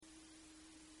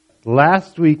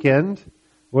last weekend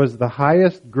was the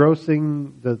highest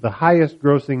grossing, the highest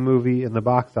grossing movie in the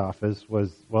box office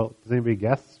was, well, does anybody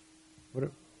guess?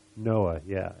 Noah,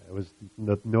 yeah. It was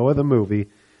Noah the movie.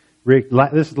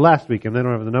 This is last weekend. They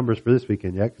don't have the numbers for this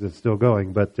weekend yet because it's still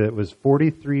going, but it was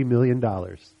 $43 million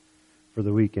for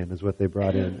the weekend is what they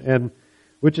brought in. And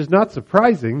which is not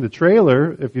surprising. The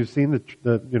trailer, if you've seen the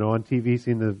on TV,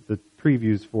 seen the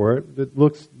previews for it,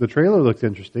 the trailer looks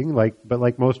interesting, but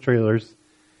like most trailers,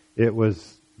 it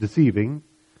was deceiving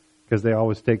because they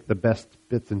always take the best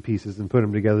bits and pieces and put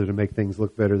them together to make things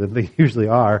look better than they usually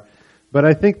are. But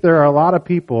I think there are a lot of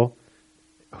people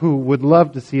who would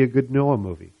love to see a good Noah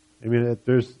movie. I mean,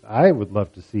 I would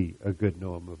love to see a good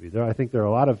Noah movie. I think there are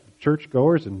a lot of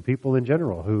churchgoers and people in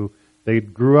general who they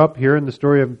grew up hearing the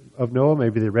story of Noah.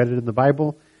 Maybe they read it in the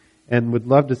Bible and would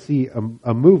love to see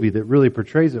a movie that really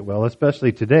portrays it well,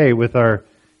 especially today with our,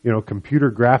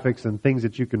 computer graphics and things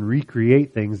that you can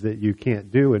recreate things that you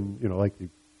can't do. And, like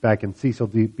back in Cecil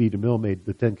B. DeMille made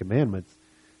the Ten Commandments,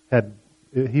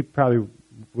 he probably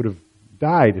would have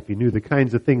died if he knew the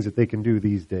kinds of things that they can do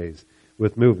these days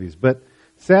with movies. But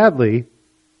sadly,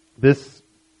 this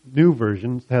new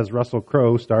version has Russell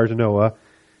Crowe, stars Noah.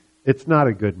 It's not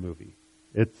a good movie.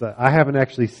 I haven't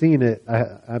actually seen it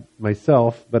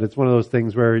myself, but it's one of those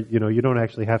things where you don't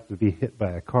actually have to be hit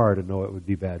by a car to know it would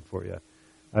be bad for you.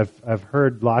 I've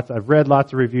read lots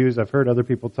of reviews. I've heard other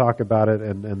people talk about it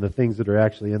and the things that are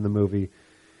actually in the movie.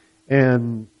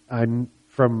 And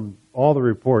from all the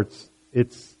reports,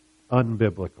 it's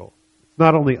unbiblical. It's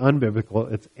not only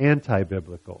unbiblical, it's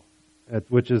anti-biblical,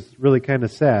 which is really kind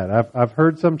of sad. I've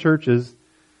heard some churches,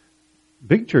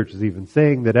 big churches even,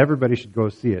 saying that everybody should go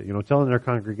see it. Telling their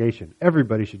congregation,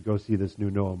 everybody should go see this new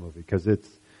Noah movie because it's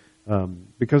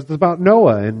about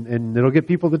Noah and it'll get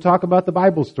people to talk about the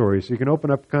Bible story so you can open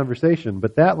up a conversation.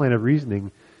 But that line of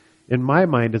reasoning, in my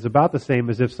mind, is about the same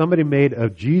as if somebody made a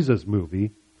Jesus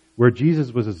movie where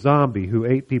Jesus was a zombie who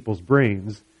ate people's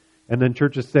brains. And then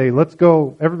churches say,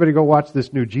 everybody go watch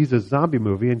this new Jesus zombie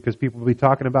movie, and because people will be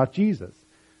talking about Jesus.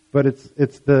 But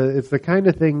it's the kind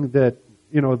of thing that,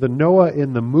 the Noah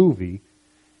in the movie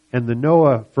and the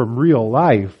Noah from real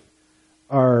life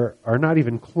are not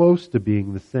even close to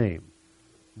being the same.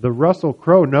 The Russell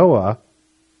Crowe Noah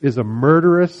is a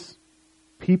murderous,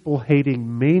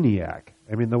 people-hating maniac.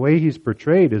 I mean, the way he's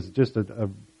portrayed is just a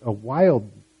wild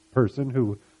person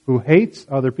who hates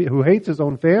other people, who hates his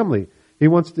own family. He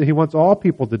wants all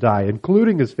people to die,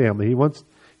 including his family.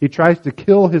 He tries to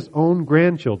kill his own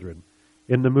grandchildren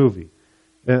in the movie,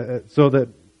 so that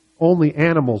only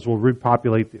animals will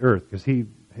repopulate the earth because he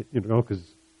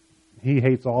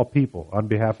hates all people on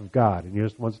behalf of God, and he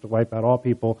just wants to wipe out all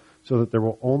people so that there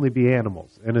will only be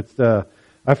animals. And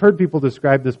I've heard people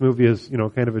describe this movie as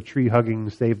kind of a tree hugging,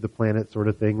 save the planet sort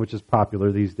of thing, which is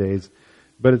popular these days.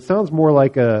 But it sounds more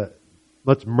like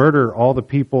let's murder all the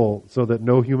people so that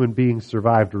no human beings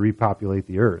survive to repopulate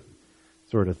the earth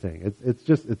sort of thing.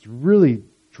 It's really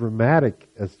dramatic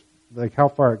as like how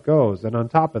far it goes. And on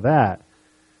top of that,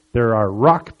 there are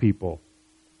rock people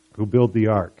who build the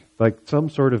ark, like some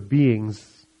sort of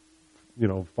beings,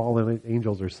 fallen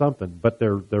angels or something, but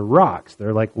they're rocks.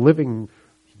 They're like living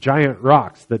giant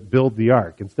rocks that build the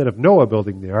ark. Instead of Noah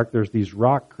building the ark, there's these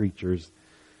rock creatures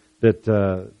that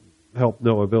help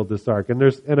Noah build this ark. And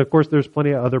of course there's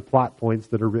plenty of other plot points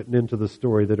that are written into the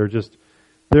story that are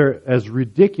they're as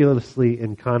ridiculously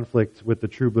in conflict with the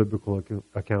true biblical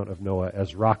account of Noah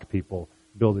as rock people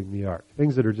building the ark.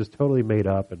 Things that are just totally made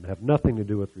up and have nothing to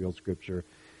do with real scripture.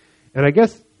 And I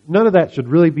guess none of that should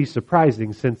really be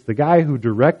surprising since the guy who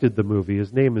directed the movie,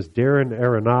 his name is Darren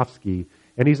Aronofsky,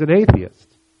 and he's an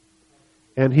atheist.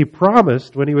 And he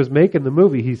promised when he was making the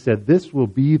movie, he said, this will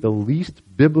be the least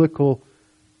biblical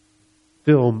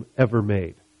film ever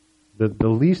made. The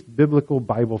least biblical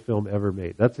Bible film ever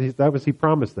made. He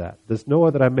promised that. This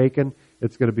Noah that I'm making,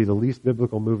 it's going to be the least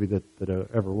biblical movie that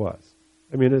ever was.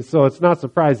 I mean, so it's not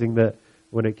surprising that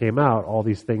when it came out, all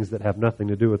these things that have nothing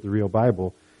to do with the real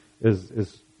Bible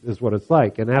is what it's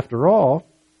like. And after all,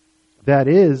 that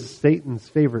is Satan's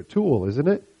favorite tool, isn't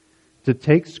it? To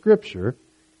take Scripture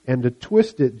and to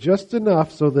twist it just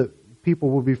enough so that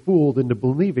people will be fooled into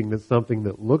believing that something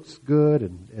that looks good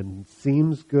and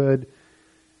seems good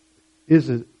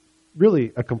is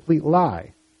really a complete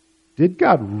lie. Did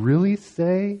God really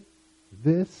say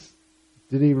this?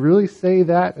 Did he really say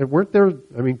that?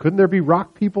 And couldn't there be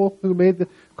rock people who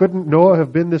couldn't Noah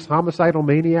have been this homicidal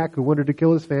maniac who wanted to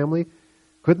kill his family?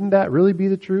 Couldn't that really be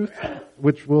the truth?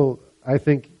 Which will, I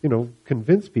think,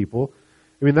 convince people.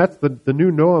 I mean, that's the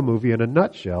new Noah movie in a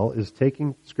nutshell, is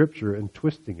taking Scripture and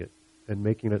twisting it and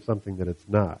making it something that it's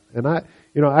not. And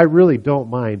I really don't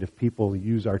mind if people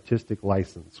use artistic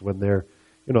license when they're,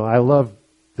 I love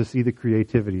to see the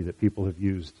creativity that people have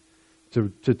used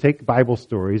to take Bible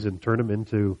stories and turn them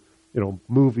into,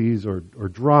 movies or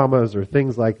dramas or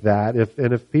things like that.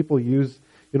 If people use,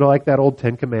 like that old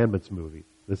Ten Commandments movie,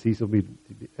 the Cecil B.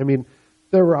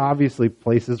 There were obviously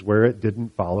places where it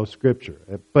didn't follow Scripture,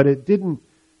 but it didn't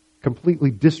completely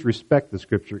disrespect the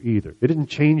Scripture either. It didn't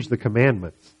change the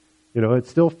commandments. It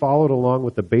still followed along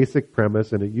with the basic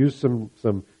premise, and it used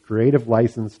some creative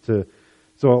license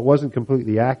so it wasn't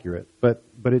completely accurate. But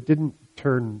it didn't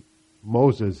turn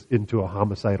Moses into a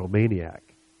homicidal maniac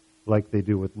like they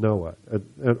do with Noah,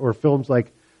 or films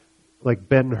like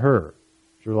Ben-Hur.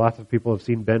 I'm sure lots of people have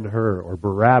seen Ben-Hur or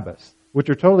Barabbas, which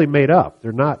are totally made up.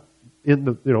 They're not in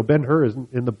the Ben-Hur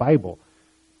isn't in the Bible.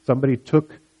 Somebody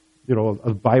took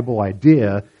a Bible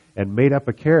idea and made up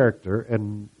a character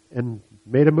and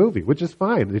made a movie, which is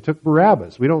fine. They took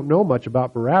Barabbas. We don't know much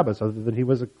about Barabbas other than he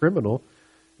was a criminal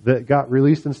that got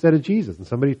released instead of Jesus. And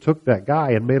somebody took that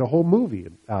guy and made a whole movie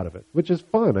out of it, which is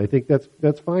fun. I think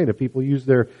that's fine if people use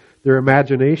their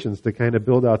imaginations to kind of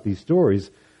build out these stories,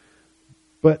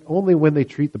 but only when they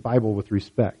treat the Bible with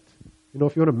respect.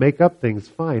 If you want to make up things,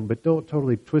 fine, but don't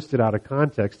totally twist it out of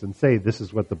context and say this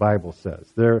is what the Bible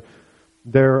says.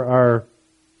 There are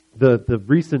the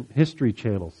recent History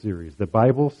Channel series, the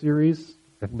Bible series.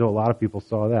 I know a lot of people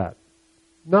saw that.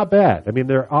 Not bad.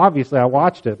 I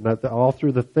watched it, and all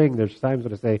through the thing, there's times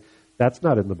when I say, that's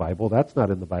not in the Bible, that's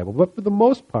not in the Bible. But for the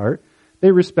most part,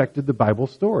 they respected the Bible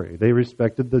story. They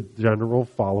respected the general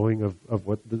following of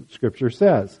what the Scripture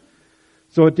says.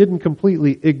 So it didn't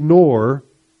completely ignore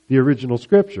the original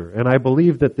Scripture. And I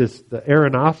believe that the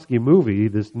Aronofsky movie,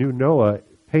 this new Noah,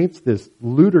 paints this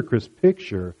ludicrous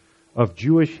picture of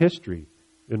Jewish history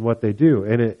in what they do.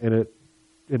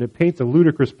 And it paints a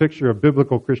ludicrous picture of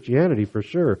biblical Christianity for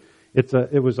sure.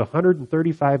 It was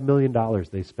 $135 million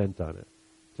they spent on it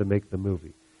to make the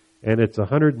movie. And it's a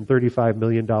 $135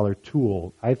 million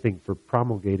tool, I think, for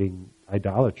promulgating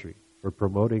idolatry, for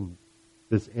promoting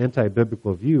this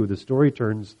anti-biblical view. The story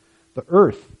turns the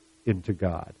earth into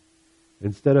God.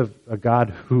 Instead of a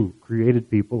God who created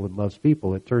people and loves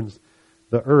people, it turns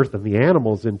the earth and the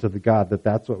animals into the God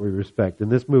that's what we respect. In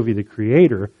this movie, the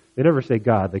Creator, they never say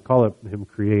God, they call him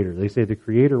Creator. They say the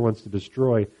Creator wants to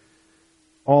destroy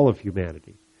all of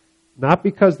humanity. Not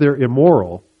because they're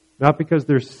immoral, not because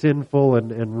they're sinful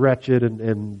and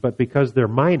wretched, but because they're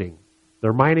mining.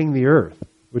 They're mining the earth,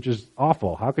 which is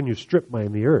awful. How can you strip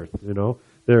mine the earth?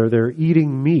 They're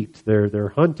eating meat,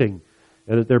 they're hunting,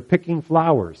 and they're picking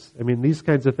flowers. These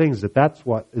kinds of things, that's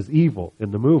what is evil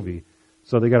in the movie.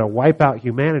 So they got to wipe out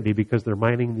humanity because they're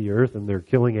mining the earth and they're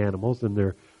killing animals and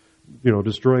they're,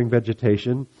 destroying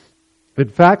vegetation. In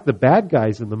fact, the bad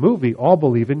guys in the movie all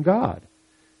believe in God.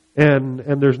 And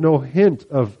there's no hint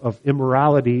of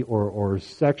immorality or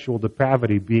sexual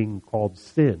depravity being called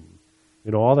sin.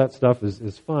 All that stuff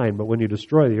is fine, but when you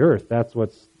destroy the earth, that's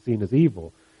what's seen as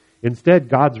evil. Instead,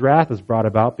 God's wrath is brought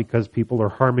about because people are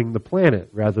harming the planet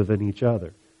rather than each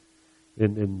other.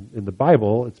 In the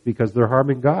Bible, it's because they're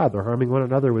harming God. They're harming one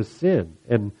another with sin.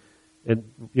 And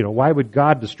why would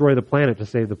God destroy the planet to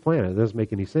save the planet? It doesn't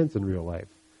make any sense in real life.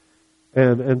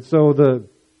 And so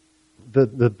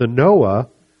the Noah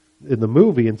in the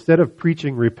movie, instead of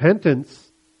preaching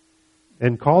repentance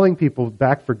and calling people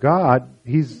back for God,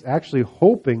 he's actually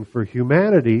hoping for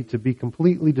humanity to be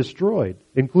completely destroyed,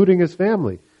 including his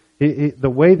family. Then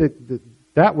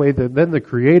the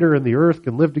Creator and the earth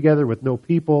can live together with no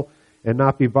people and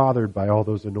not be bothered by all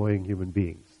those annoying human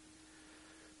beings.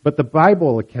 But the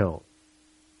Bible account,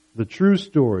 the true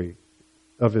story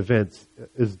of events,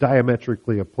 is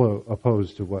diametrically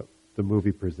opposed to what the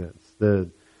movie presents.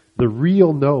 The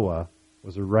real Noah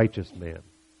was a righteous man.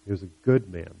 He was a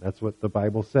good man. That's what the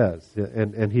Bible says.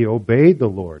 And he obeyed the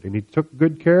Lord, and he took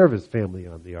good care of his family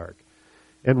on the ark.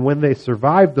 And when they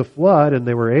survived the flood and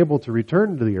they were able to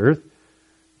return to the earth,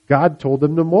 God told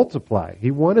them to multiply.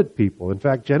 He wanted people. In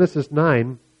fact, Genesis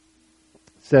 9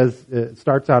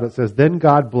 starts out, it says, "Then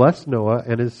God blessed Noah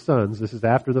and his sons." This is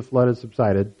after the flood had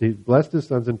subsided. He blessed his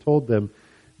sons and told them,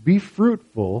 "Be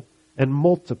fruitful and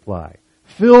multiply.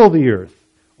 Fill the earth.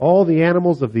 All the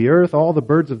animals of the earth, all the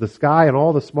birds of the sky, and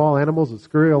all the small animals that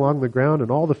scurry along the ground,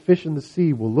 and all the fish in the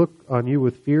sea will look on you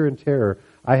with fear and terror.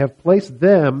 I have placed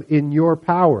them in your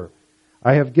power.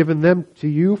 I have given them to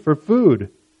you for food,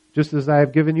 just as I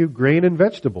have given you grain and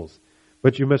vegetables.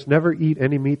 But you must never eat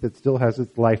any meat that still has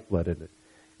its lifeblood in it.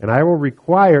 And I will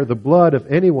require the blood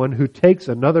of anyone who takes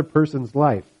another person's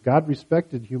life." God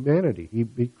respected humanity.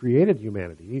 He created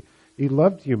humanity. He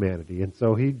loved humanity, and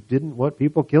so he didn't want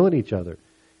people killing each other.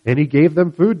 And he gave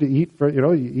them food to eat.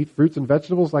 You eat fruits and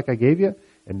vegetables like I gave you,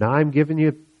 and now I'm giving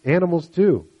you animals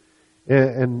too.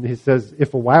 And he says,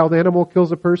 if a wild animal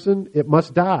kills a person, it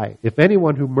must die. If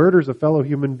anyone who murders a fellow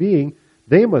human being,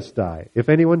 they must die. If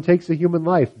anyone takes a human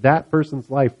life, that person's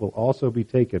life will also be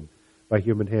taken by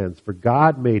human hands. For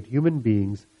God made human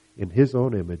beings in his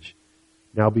own image.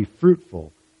 Now be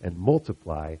fruitful and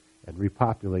multiply and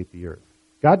repopulate the earth.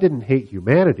 God didn't hate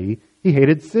humanity. He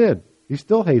hated sin. He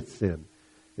still hates sin.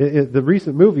 The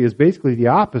recent movie is basically the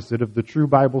opposite of the true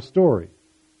Bible story.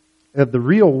 At the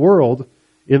real world,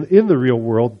 in the real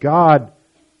world, God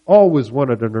always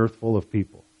wanted an earth full of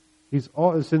people.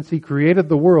 Since he created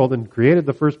the world and created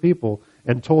the first people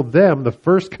and told them the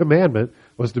first commandment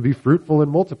was to be fruitful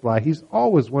and multiply, he's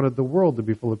always wanted the world to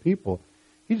be full of people.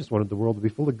 He just wanted the world to be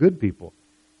full of good people.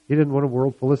 He didn't want a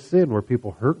world full of sin where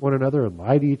people hurt one another and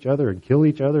lie to each other and kill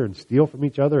each other and steal from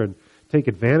each other and take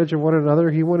advantage of one another.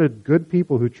 He wanted good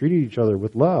people who treated each other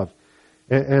with love.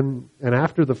 And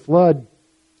after the flood,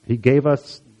 he gave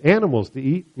us animals to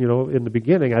eat. In the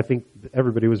beginning, I think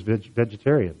everybody was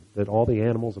vegetarian, that all the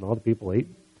animals and all the people ate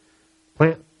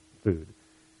plant food.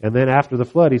 And then after the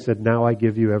flood, he said, now I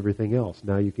give you everything else.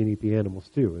 Now you can eat the animals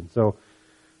too. And so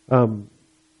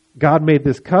God made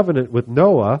this covenant with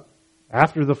Noah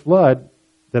after the flood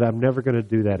that I'm never going to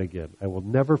do that again. I will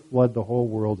never flood the whole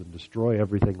world and destroy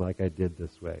everything like I did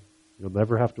this way. You'll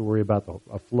never have to worry about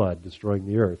a flood destroying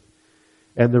the earth.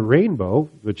 And the rainbow,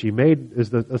 which he made,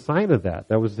 is a sign of that.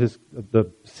 That was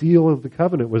the seal of the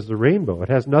covenant was the rainbow. It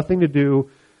has nothing to do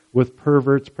with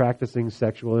perverts practicing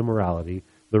sexual immorality.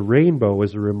 The rainbow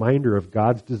is a reminder of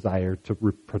God's desire to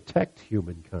protect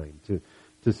humankind,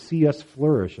 to see us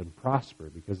flourish and prosper,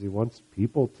 because he wants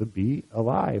people to be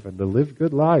alive and to live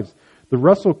good lives. The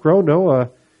Russell Crowe Noah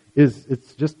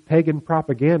it's just pagan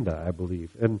propaganda, I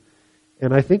believe. And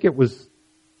I think it was,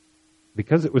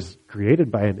 because it was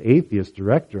created by an atheist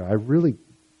director,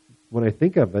 when I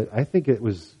think of it, I think it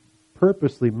was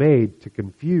purposely made to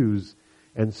confuse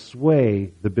and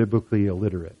sway the biblically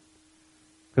illiterate.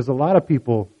 Because a lot of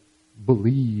people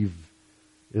believe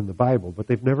in the Bible, but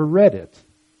they've never read it,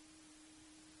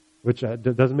 which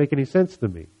doesn't make any sense to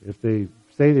me if they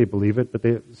say they believe it.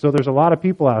 So there's a lot of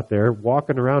people out there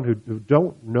walking around who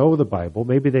don't know the Bible.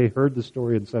 Maybe they heard the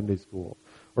story in Sunday school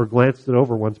or glanced it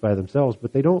over once by themselves,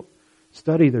 but they don't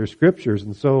study their scriptures.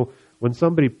 And so when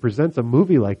somebody presents a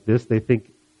movie like this, they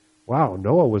think, wow,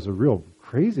 Noah was a real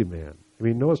crazy man. I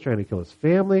mean, Noah's trying to kill his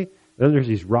family. Then there's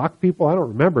these rock people. I don't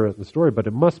remember it in the story, but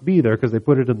it must be there because they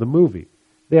put it in the movie.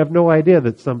 They have no idea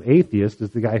that some atheist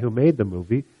is the guy who made the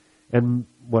movie, and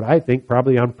what I think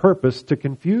probably on purpose to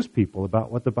confuse people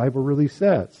about what the Bible really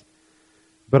says.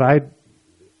 But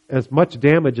as much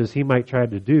damage as he might try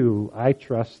to do, I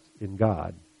trust in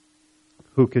God,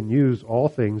 who can use all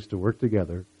things to work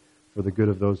together for the good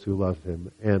of those who love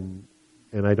him. And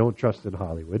I don't trust in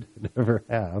Hollywood, never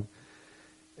have.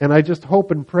 And I just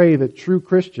hope and pray that true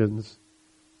Christians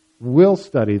will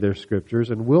study their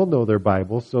scriptures and will know their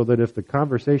Bible, so that if the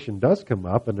conversation does come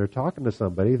up and they're talking to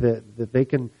somebody, that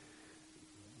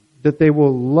they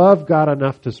will love God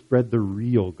enough to spread the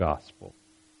real gospel,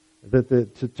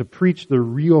 to preach the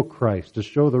real Christ, to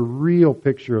show the real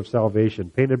picture of salvation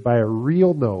painted by a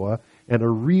real Noah and a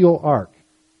real ark.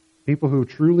 People who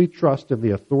truly trust in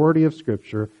the authority of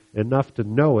Scripture enough to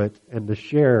know it and to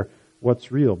share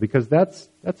what's real, because that's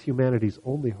humanity's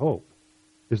only hope,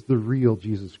 is the real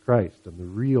Jesus Christ and the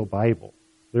real Bible.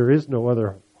 There is no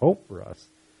other hope for us.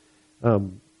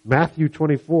 Matthew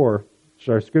 24,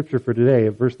 our scripture for today,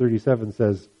 at verse 37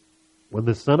 says, when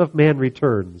the Son of Man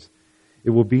returns,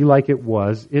 it will be like it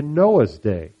was in Noah's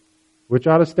day, which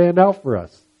ought to stand out for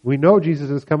us. We know Jesus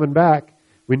is coming back.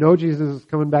 We know Jesus is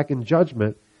coming back in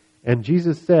judgment. And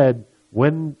Jesus said,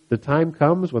 when the time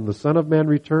comes, when the Son of Man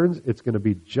returns, it's going to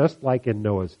be just like in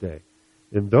Noah's day.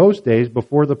 In those days,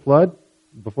 before the flood,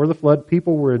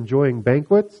 people were enjoying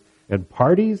banquets and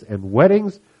parties and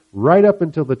weddings right up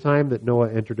until the time that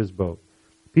Noah entered his boat.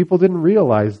 People didn't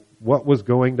realize what was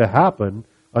going to happen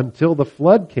until the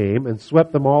flood came and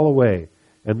swept them all away.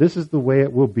 And this is the way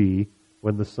it will be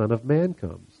when the Son of Man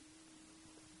comes.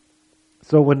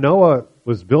 So when Noah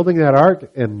was building that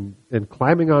ark and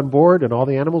climbing on board, and all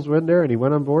the animals were in there, and he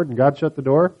went on board and God shut the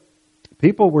door,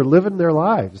 people were living their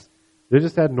lives. They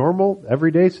just had normal,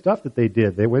 everyday stuff that they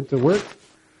did. They went to work,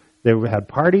 they had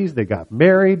parties, they got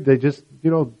married, they just,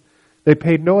 they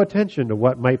paid no attention to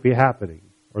what might be happening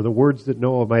or the words that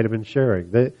Noah might have been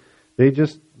sharing. They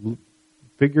just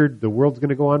figured the world's going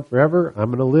to go on forever, I'm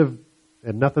going to live,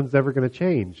 and nothing's ever going to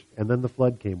change. And then the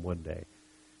flood came one day.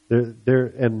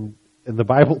 And And the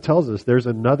Bible tells us there's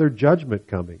another judgment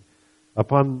coming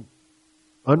upon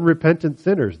unrepentant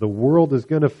sinners. The world is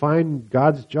going to find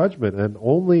God's judgment, and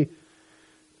only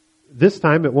this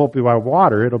time it won't be by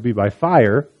water, it'll be by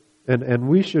fire. And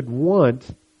we should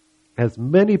want as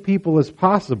many people as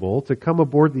possible to come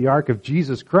aboard the ark of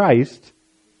Jesus Christ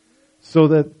so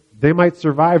that they might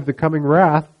survive the coming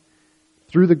wrath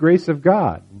through the grace of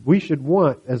God. We should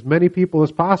want as many people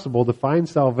as possible to find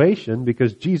salvation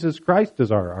because Jesus Christ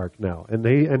is our ark now. And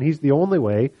He's the only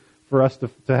way for us to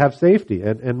have safety.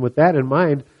 And with that in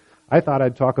mind, I thought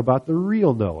I'd talk about the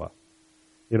real Noah.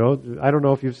 You know, I don't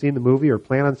know if you've seen the movie or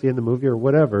plan on seeing the movie or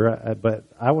whatever, but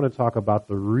I want to talk about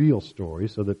the real story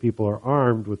so that people are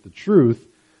armed with the truth,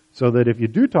 so that if you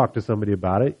do talk to somebody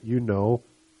about it, you know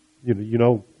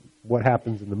what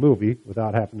happens in the movie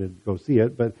without having to go see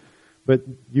it, but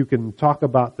you can talk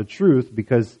about the truth,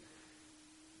 because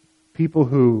people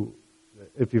who,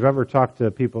 if you've ever talked to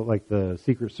people like the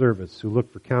Secret Service who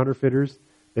look for counterfeiters,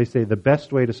 they say the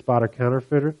best way to spot a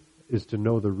counterfeiter is to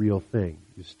know the real thing.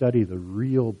 You study the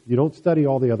real, you don't study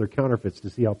all the other counterfeits to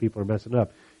see how people are messing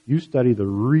up. You study the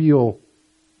real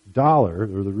dollar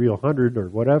or the real 100 or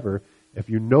whatever. If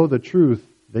you know the truth,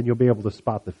 then you'll be able to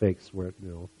spot the fakes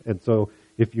And so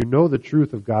if you know the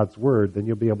truth of God's Word, then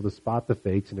you'll be able to spot the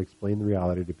fakes and explain the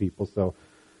reality to people. So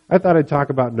I thought I'd talk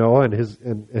about Noah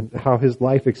and how his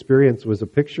life experience was a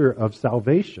picture of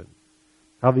salvation.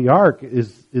 How the ark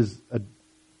is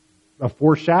a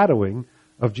foreshadowing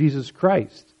of Jesus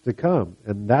Christ to come.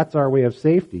 And that's our way of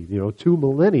safety. 2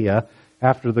 millennia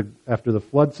after the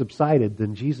flood subsided,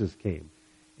 then Jesus came.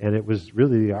 And it was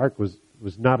really, the ark was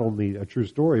not only a true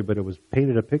story, but it was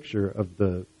painted a picture of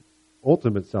the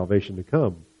ultimate salvation to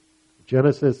come.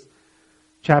 Genesis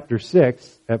chapter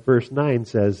 6 at verse 9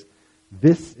 says,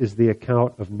 "This is the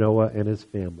account of Noah and his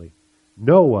family.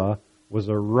 Noah was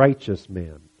a righteous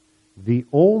man, the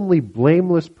only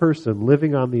blameless person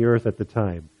living on the earth at the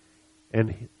time."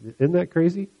 And isn't that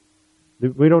crazy?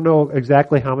 We don't know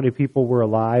exactly how many people were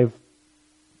alive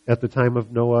at the time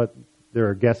of Noah. There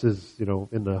are guesses,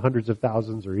 in the hundreds of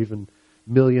thousands or even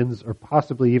millions, or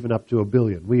possibly even up to 1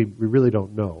 billion. We really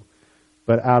don't know.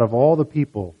 But out of all the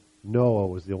people, Noah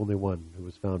was the only one who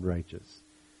was found righteous.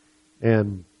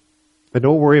 And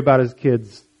don't worry about his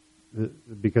kids,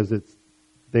 because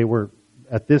they were,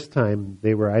 at this time,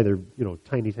 they were either,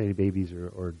 tiny, tiny babies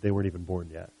or they weren't even born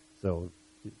yet. So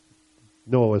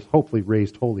Noah was hopefully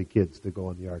raised holy kids to go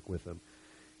on the ark with him.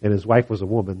 And his wife was a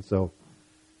woman, so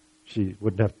she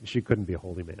couldn't be a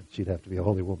holy man. She'd have to be a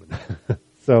holy woman.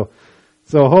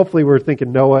 So hopefully we're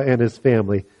thinking Noah and his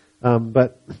family.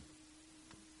 But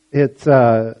it's,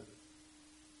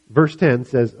 verse 10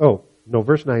 says,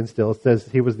 verse 9 still, it says,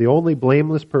 he was the only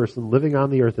blameless person living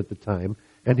on the earth at the time,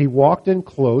 and he walked in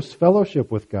close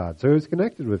fellowship with God. So he was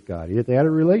connected with God. They had a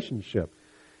relationship.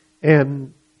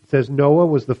 And it says Noah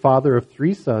was the father of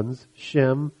 3 sons,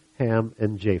 Shem, Ham,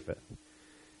 and Japheth.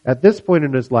 At this point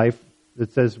in his life,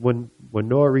 it says when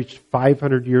Noah reached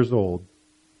 500 years old,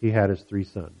 he had his 3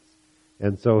 sons.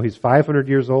 And so he's 500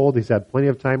 years old. He's had plenty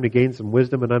of time to gain some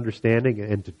wisdom and understanding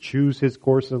and to choose his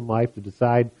course in life, to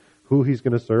decide who he's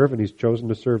going to serve, and he's chosen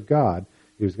to serve God.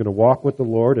 He was going to walk with the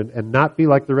Lord and not be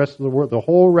like the rest of the world. The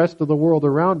whole rest of the world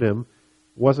around him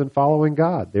wasn't following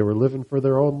God. They were living for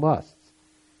their own lusts.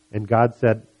 And God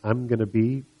said, I'm going to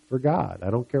be for God. I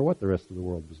don't care what the rest of the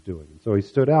world was doing. And so he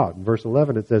stood out. In verse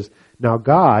 11 it says, "Now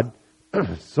God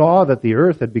saw that the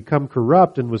earth had become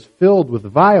corrupt and was filled with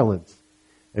violence.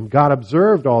 And God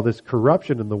observed all this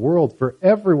corruption in the world, for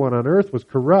everyone on earth was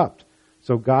corrupt.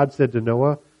 So God said to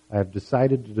Noah, I have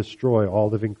decided to destroy all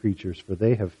living creatures, for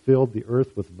they have filled the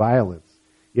earth with violence.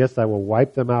 Yes, I will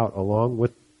wipe them out along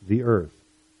with the earth."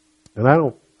 And I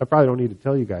probably don't need to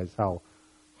tell you guys how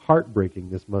heartbreaking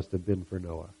this must have been for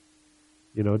Noah.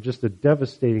 Just a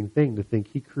devastating thing to think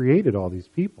he created all these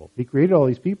people. He created all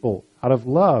these people out of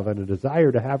love and a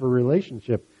desire to have a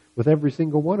relationship with every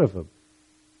single one of them.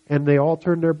 And they all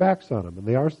turned their backs on him. And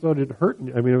they all started hurting.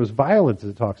 It was violence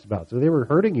it talks about. So they were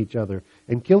hurting each other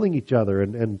and killing each other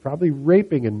and probably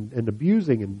raping and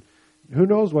abusing and who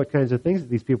knows what kinds of things that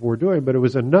these people were doing. But it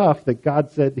was enough that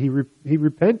God said he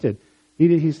repented.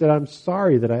 He said, I'm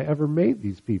sorry that I ever made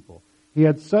these people. He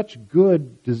had such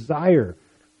good desire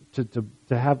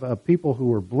to have people who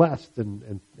were blessed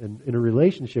and in a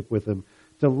relationship with him,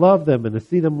 to love them and to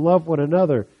see them love one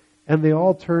another. And they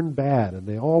all turned bad, and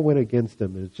they all went against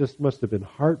him. And it just must have been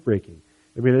heartbreaking.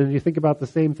 And you think about the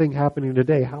same thing happening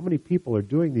today. How many people are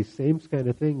doing these same kind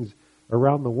of things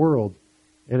around the world?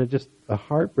 And it's just a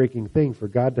heartbreaking thing for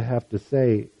God to have to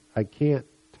say, I can't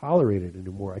tolerate it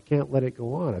anymore. I can't let it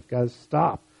go on. I've got to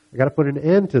stop. I've got to put an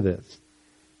end to this.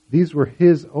 These were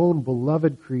his own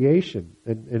beloved creation,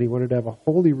 and he wanted to have a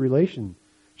holy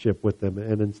relationship with them,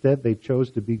 and instead they chose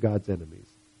to be God's enemies.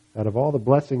 Out of all the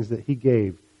blessings that he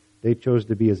gave, they chose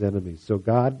to be his enemies. So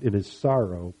God, in his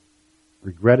sorrow,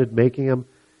 regretted making them,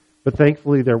 but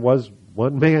thankfully there was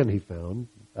one man he found.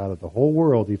 Out of the whole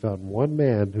world, he found one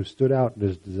man who stood out in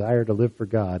his desire to live for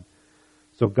God.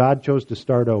 So God chose to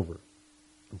start over.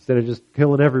 Instead of just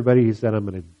killing everybody, he said, I'm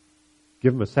going to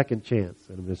give him a second chance.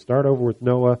 And I'm going to start over with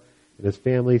Noah and his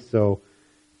family. So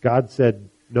God said,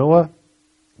 Noah,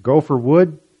 go for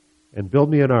wood and build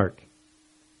me an ark.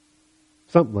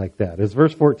 Something like that. As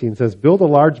verse 14 says, build a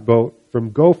large boat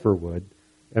from gopher wood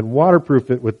and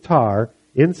waterproof it with tar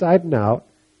inside and out.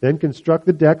 Then construct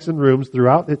the decks and rooms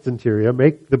throughout its interior.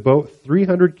 Make the boat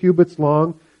 300 cubits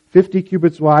long, 50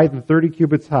 cubits wide, and 30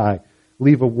 cubits high.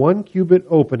 Leave a 1 cubit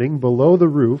opening below the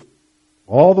roof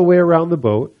all the way around the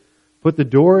boat. Put the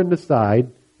door in the side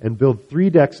and build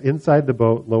 3 decks inside the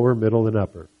boat, lower, middle, and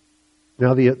upper.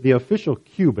 Now the official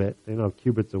cubit, I know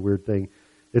cubit's a weird thing.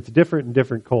 It's different in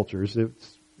different cultures.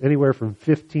 It's anywhere from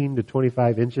 15 to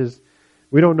 25 inches.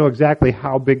 We don't know exactly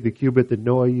how big the cubit that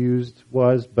Noah used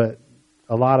was, but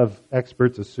a lot of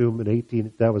experts assume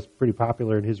that was pretty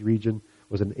popular in his region,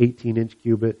 was an 18-inch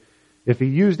cubit. If he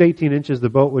used 18 inches, the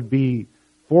boat would be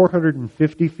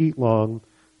 450 feet long,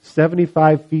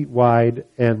 75 feet wide,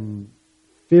 and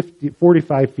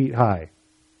 45 feet high,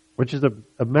 which is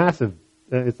a massive,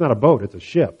 it's not a boat, it's a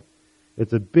ship.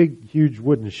 It's a big, huge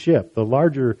wooden ship. There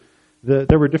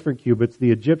were different cubits.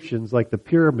 The Egyptians, like the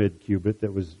pyramid cubit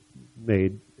that was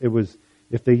made,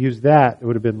 if they used that, it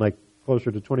would have been like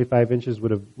closer to 25 inches,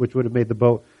 which would have made the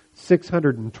boat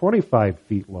 625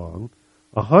 feet long,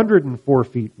 104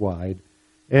 feet wide,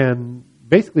 and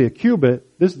basically a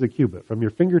cubit. This is a cubit from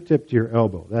your fingertip to your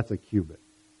elbow. That's a cubit.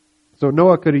 So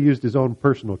Noah could have used his own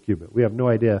personal cubit. We have no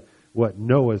idea what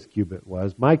Noah's cubit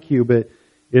was. My cubit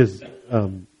is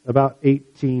about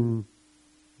 18.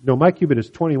 No, my cubit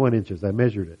is 21 inches. I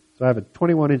measured it. So I have a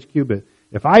 21-inch cubit.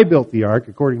 If I built the ark,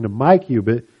 according to my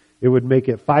cubit, it would make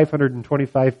it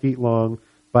 525 feet long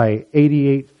by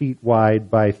 88 feet wide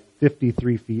by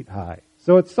 53 feet high.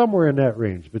 So it's somewhere in that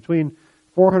range, between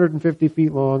 450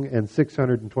 feet long and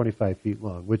 625 feet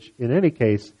long, which in any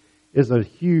case is a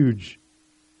huge,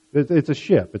 it's a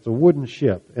ship. It's a wooden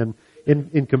ship. And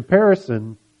in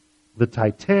comparison, the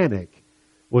Titanic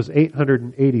was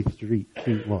 883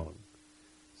 feet long.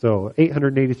 So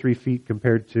 883 feet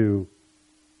compared to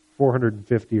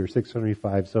 450 or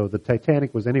 625. So the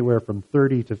Titanic was anywhere from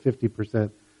 30 to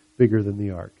 50% bigger than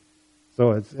the ark.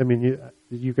 So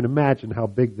you can imagine how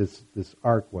big this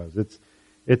ark was. It's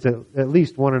at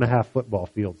least 1.5 football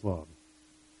fields long,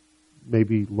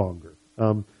 maybe longer.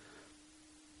 And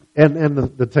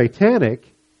the Titanic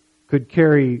could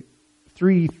carry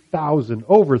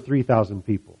over 3,000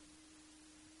 people.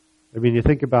 I mean, you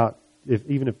think about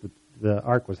even if the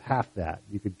ark was half that,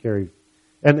 you could carry.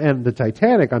 And the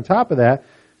Titanic, on top of that,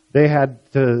 they had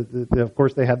of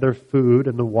course, they had their food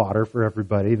and the water for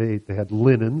everybody. They had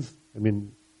linens. I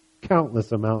mean,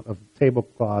 countless amount of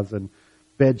tablecloths and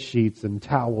bed sheets and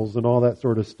towels and all that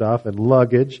sort of stuff, and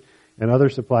luggage and other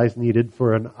supplies needed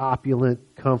for an opulent,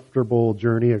 comfortable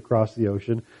journey across the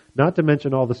ocean. Not to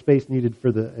mention all the space needed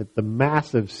for the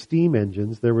massive steam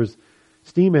engines. There was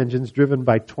steam engines driven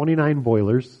by 29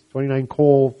 boilers, 29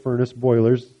 coal furnace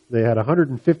boilers. They had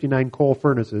 159 coal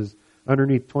furnaces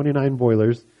underneath 29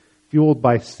 boilers, fueled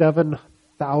by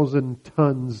 7,000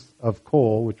 tons of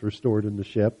coal, which were stored in the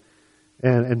ship,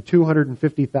 and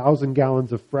 250,000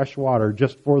 gallons of fresh water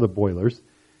just for the boilers.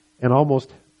 And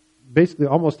almost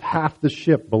half the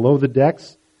ship below the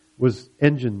decks was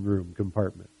engine room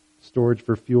compartment, storage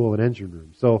for fuel and engine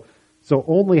room. So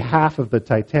only half of the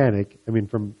Titanic,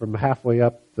 from halfway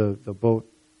up the boat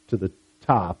to the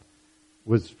top,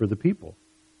 was for the people,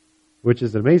 which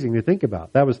is amazing to think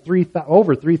about. That was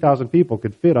over 3,000 people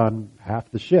could fit on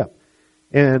half the ship,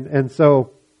 and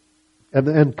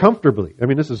comfortably.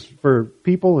 This is for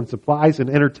people and supplies and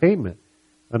entertainment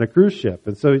on a cruise ship.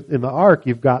 And so in the ark,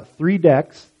 you've got 3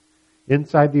 decks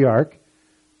inside the ark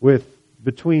with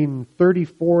between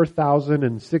 34,000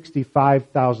 and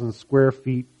 65,000 square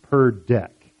feet per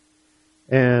deck.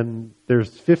 And there's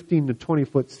 15 to 20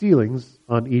 foot ceilings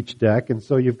on each deck. And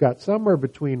so you've got somewhere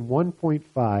between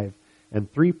 1.5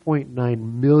 and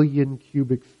 3.9 million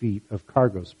cubic feet of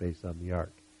cargo space on the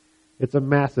ark. It's a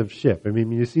massive ship.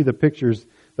 You see the pictures.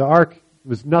 The ark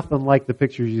was nothing like the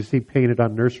pictures you see painted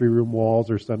on nursery room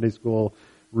walls or Sunday school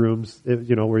rooms,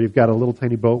 where you've got a little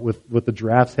tiny boat with the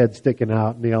giraffe's head sticking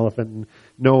out and the elephant. And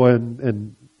Noah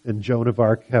and Joan of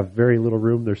Arc have very little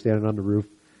room. They're standing on the roof.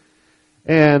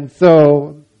 And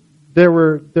so there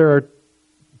are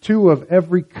two of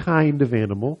every kind of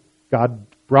animal. God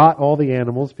brought all the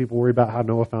animals. People worry about how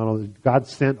Noah found all the, God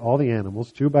sent all the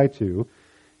animals, 2 by 2.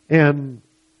 And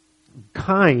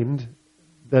kind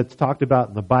that's talked about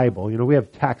in the Bible, we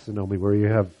have taxonomy where you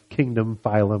have kingdom,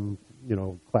 phylum,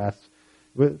 class.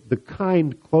 The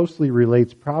kind closely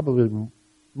relates, probably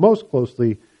most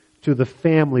closely, to the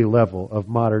family level of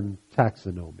modern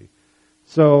taxonomy.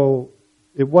 So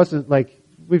it wasn't like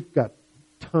we've got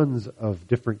tons of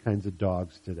different kinds of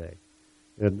dogs today.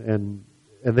 And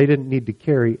they didn't need to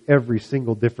carry every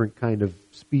single different kind of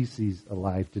species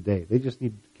alive today. They just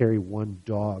need to carry one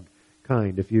dog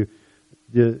kind.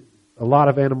 A lot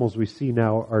of animals we see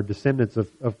now are descendants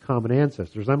of common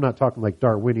ancestors. I'm not talking like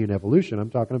Darwinian evolution. I'm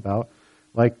talking about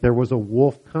like there was a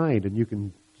wolf kind, and you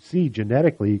can see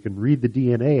genetically, you can read the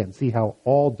DNA and see how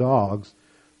all dogs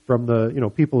from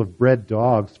people have bred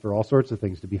dogs for all sorts of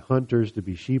things, to be hunters, to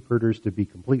be sheep herders, to be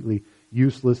completely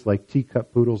useless like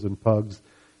teacup poodles and pugs.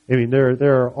 I mean,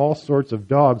 there are all sorts of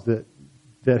dogs that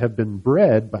have been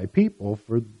bred by people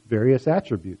for various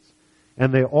attributes.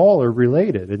 And they all are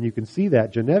related, and you can see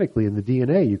that genetically in the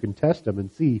DNA. You can test them and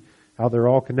see how they're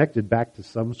all connected back to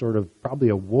some sort of, probably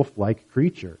a wolf-like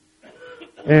creature.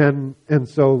 And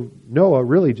so Noah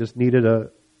really just needed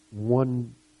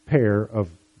one pair of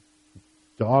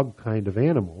dog kind of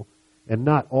animal, and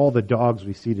not all the dogs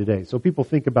we see today. So people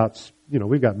think about,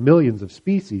 we've got millions of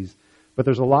species, but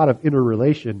there's a lot of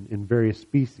interrelation in various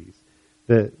species.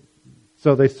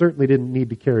 So they certainly didn't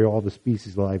need to carry all the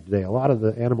species alive today. A lot of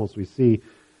the animals we see,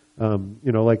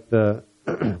 like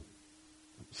some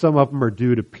of them are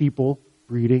due to people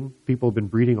breeding. People have been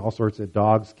breeding all sorts of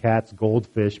dogs, cats,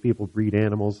 goldfish. People breed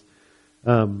animals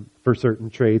for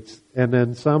certain traits. And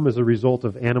then some as a result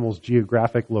of animals'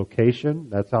 geographic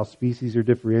location. That's how species are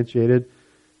differentiated.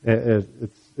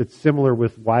 It's similar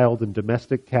with wild and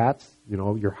domestic cats.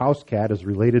 Your house cat is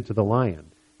related to the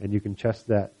lion. And you can test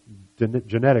that,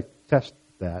 test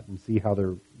that and see how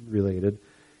they're related.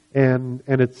 And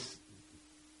it's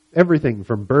everything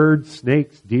from birds,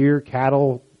 snakes, deer,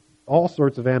 cattle, all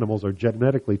sorts of animals are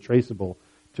genetically traceable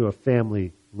to a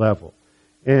family level.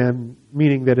 And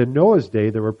meaning that in Noah's day,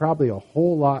 there were probably a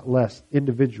whole lot less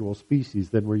individual species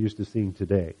than we're used to seeing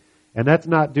today. And that's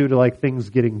not due to like things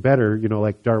getting better,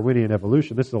 like Darwinian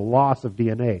evolution. This is a loss of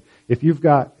DNA. If you've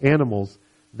got animals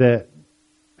that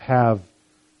have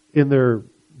in their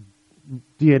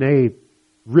DNA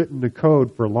written the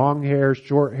code for long hair,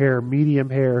 short hair, medium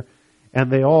hair, and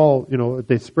they all,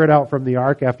 they spread out from the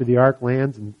ark after the ark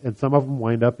lands, and some of them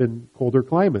wind up in colder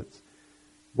climates.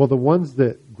 Well, the ones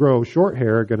that grow short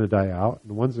hair are going to die out, and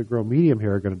the ones that grow medium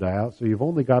hair are going to die out, so you've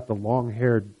only got the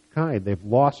long-haired kind. They've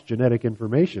lost genetic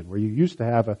information, where you used to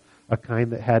have a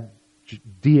kind that had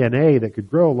DNA that could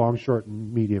grow long, short,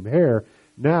 and medium hair.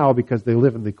 Now, because they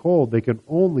live in the cold, they can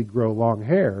only grow long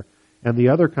hair, and the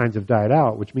other kinds have died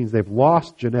out, which means they've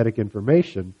lost genetic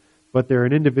information, but they're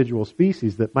an individual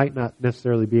species that might not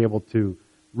necessarily be able to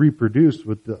reproduce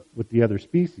with the other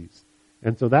species.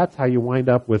 And so that's how you wind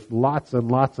up with lots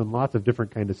and lots and lots of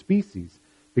different kind of species,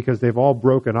 because they've all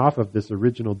broken off of this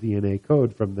original DNA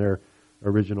code from their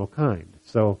original kind.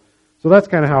 So that's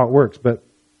kind of how it works. But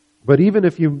even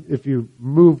if you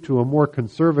move to a more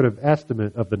conservative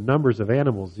estimate of the numbers of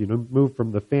animals, move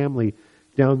from the family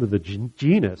down to the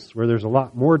genus, where there's a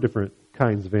lot more different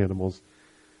kinds of animals,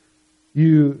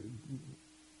 which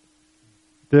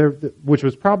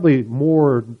was probably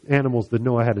more animals than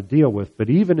Noah had to deal with. But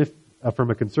even if,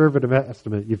 from a conservative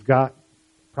estimate, you've got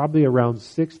probably around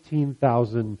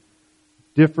 16,000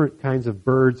 different kinds of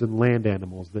birds and land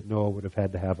animals that Noah would have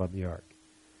had to have on the ark.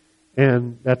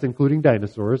 And that's including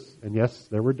dinosaurs. And yes,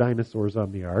 there were dinosaurs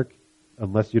on the ark,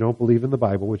 unless you don't believe in the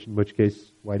Bible, in which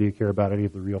case, why do you care about any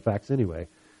of the real facts anyway?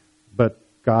 But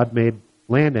God made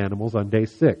land animals on day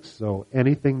 6. So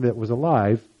anything that was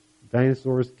alive,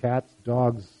 dinosaurs, cats,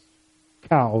 dogs,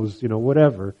 cows,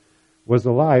 whatever, was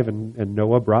alive, and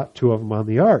Noah brought 2 of them on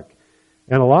the ark.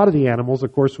 And a lot of the animals,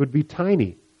 of course, would be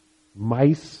tiny.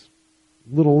 Mice,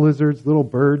 little lizards, little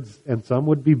birds, and some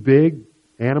would be big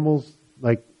animals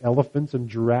like elephants and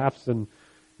giraffes and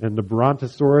the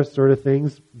brontosaurus sort of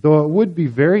things, though it would be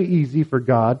very easy for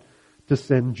God to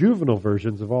send juvenile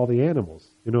versions of all the animals.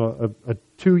 A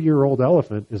 2-year-old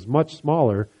elephant is much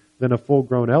smaller than a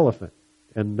full-grown elephant.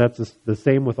 And that's the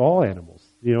same with all animals.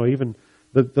 Even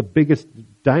the biggest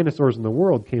dinosaurs in the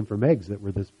world came from eggs that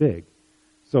were this big.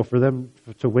 So for them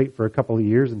to wait for a couple of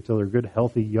years until they're good,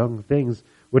 healthy, young things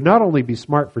would not only be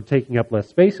smart for taking up less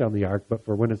space on the ark, but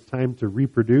for when it's time to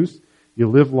reproduce, you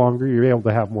live longer, you're able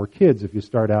to have more kids if you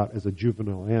start out as a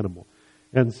juvenile animal.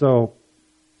 And so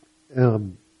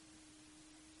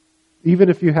even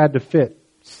if you had to fit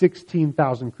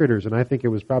 16,000 critters, and I think it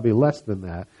was probably less than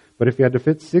that, but if you had to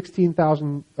fit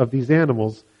 16,000 of these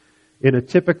animals in a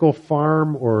typical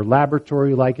farm or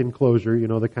laboratory-like enclosure,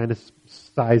 the kind of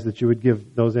size that you would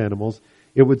give those animals,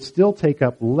 it would still take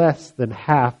up less than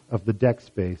half of the deck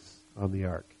space on the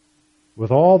ark. With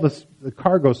all the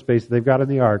cargo space they've got in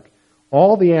the ark,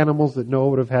 all the animals that Noah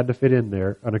would have had to fit in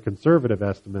there, on a conservative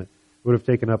estimate, would have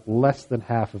taken up less than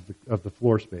half of the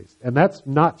floor space. And that's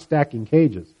not stacking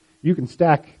cages. You can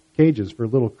stack cages for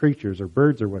little creatures or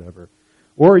birds or whatever.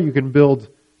 Or you can build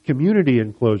community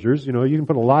enclosures. You can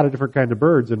put a lot of different kinds of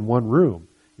birds in one room.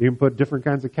 You can put different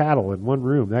kinds of cattle in one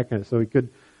room.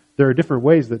 There are different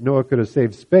ways that Noah could have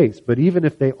saved space. But even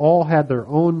if they all had their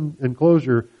own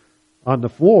enclosure on the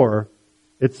floor,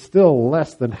 it's still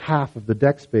less than half of the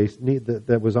deck space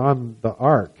that was on the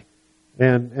ark.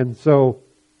 And so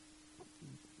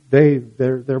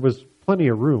there was plenty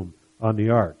of room on the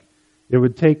ark. It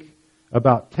would take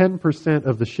about 10%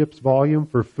 of the ship's volume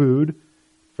for food,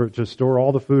 to store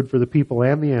all the food for the people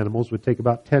and the animals, would take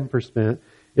about 10%.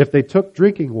 If they took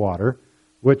drinking water,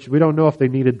 which we don't know if they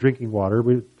needed drinking water,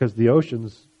 because the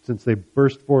oceans, since they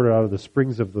burst forward out of the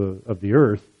springs of the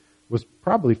earth, was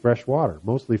probably fresh water,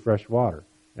 mostly fresh water.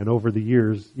 And over the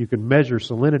years, you can measure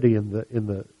salinity in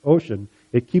the ocean.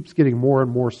 It keeps getting more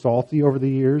and more salty over the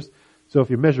years. So if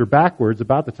you measure backwards,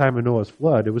 about the time of Noah's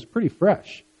flood, it was pretty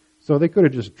fresh. So they could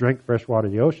have just drank fresh water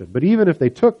in the ocean. But even if they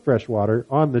took fresh water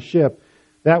on the ship,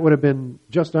 that would have been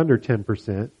just under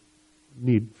 10%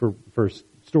 need for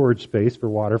storage space for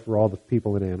water for all the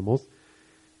people and animals.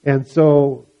 And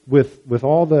so with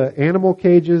all the animal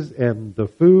cages and the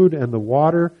food and the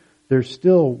water, there's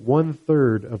still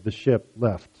 1/3 of the ship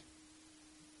left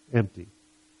empty.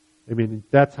 I mean,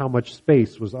 that's how much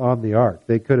space was on the ark.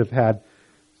 They could have had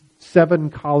 7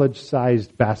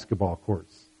 college-sized basketball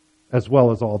courts, as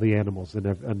well as all the animals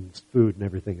and food and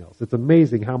everything else. It's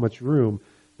amazing how much room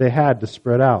they had to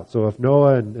spread out. So if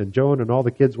Noah and Joan and all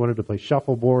the kids wanted to play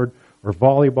shuffleboard or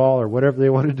volleyball or whatever they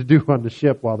wanted to do on the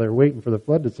ship while they're waiting for the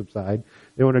flood to subside,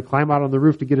 they wanted to climb out on the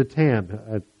roof to get a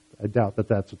tan. I doubt that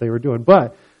that's what they were doing.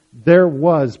 But there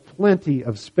was plenty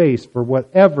of space for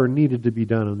whatever needed to be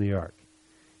done on the ark.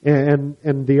 And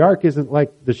the ark isn't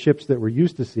like the ships that we're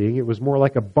used to seeing. It was more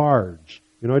like a barge.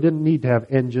 It didn't need to have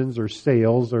engines or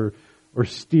sails or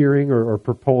steering or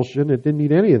propulsion. It didn't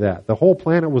need any of that. The whole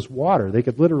planet was water. They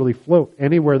could literally float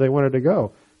anywhere they wanted to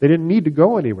go. They didn't need to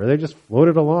go anywhere. They just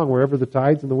floated along wherever the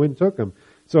tides and the wind took them.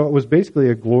 So it was basically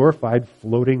a glorified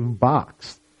floating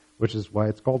box, which is why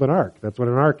it's called an ark. That's what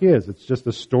an ark is. It's just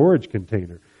a storage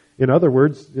container. In other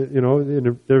words,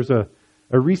 there's a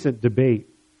recent debate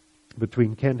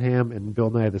between Ken Ham and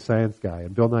Bill Nye the Science Guy.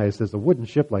 And Bill Nye says a wooden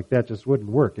ship like that just wouldn't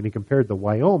work. And he compared the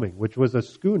Wyoming, which was a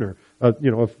schooner,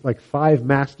 like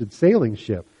 5-masted sailing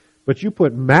ship. But you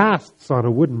put masts on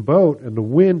a wooden boat and the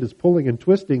wind is pulling and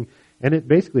twisting, and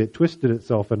it twisted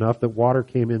itself enough that water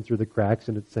came in through the cracks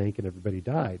and it sank and everybody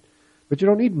died. But you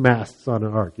don't need masts on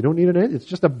an ark. You don't need it's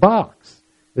just a box.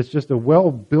 It's just a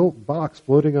well-built box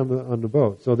floating on the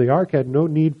boat. So the ark had no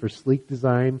need for sleek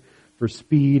design, for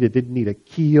speed. It didn't need a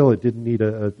keel. It didn't need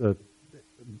a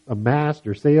mast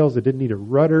or sails. It didn't need a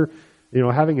rudder.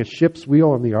 Having a ship's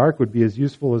wheel on the ark would be as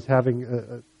useful as having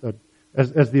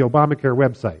as the Obamacare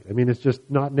website. I mean, it's just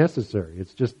not necessary.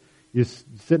 It's just you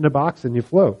sit in a box and you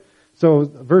float. So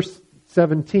verse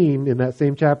 17 in that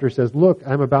same chapter says, "Look,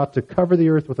 I'm about to cover the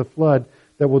earth with a flood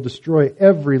that will destroy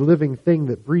every living thing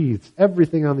that breathes.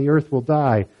 Everything on the earth will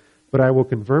die, but I will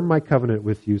confirm my covenant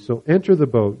with you. So enter the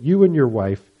boat, you and your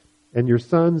wife, and your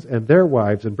sons and their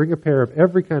wives, and bring a pair of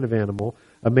every kind of animal,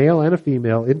 a male and a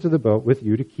female, into the boat with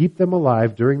you to keep them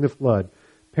alive during the flood.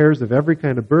 Pairs of every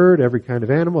kind of bird, every kind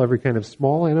of animal, every kind of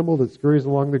small animal that scurries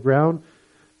along the ground.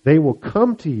 They will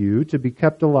come to you to be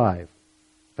kept alive.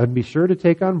 And be sure to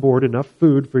take on board enough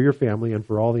food for your family and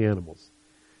for all the animals."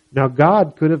 Now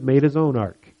God could have made his own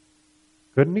ark,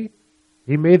 couldn't he?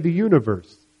 He made the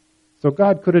universe. So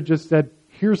God could have just said,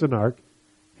 here's an ark,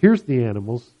 here's the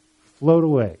animals, float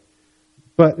away.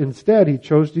 But instead he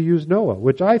chose to use Noah,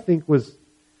 which I think was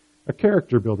a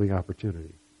character building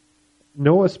opportunity.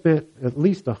 Noah spent at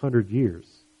least 100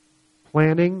 years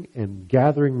planning and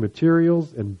gathering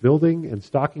materials and building and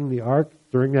stocking the ark.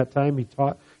 During that time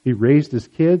he raised his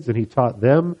kids and he taught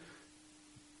them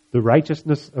the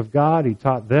righteousness of God. He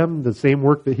taught them the same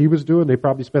work that he was doing. They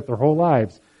probably spent their whole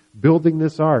lives building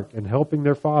this ark and helping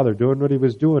their father doing what he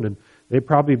was doing. And they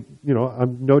probably,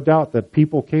 no doubt that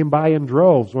people came by in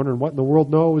droves wondering what in the world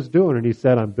Noah was doing. And he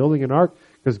said, I'm building an ark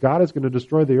because God is going to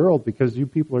destroy the world because you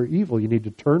people are evil. You need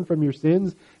to turn from your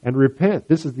sins and repent.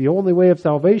 This is the only way of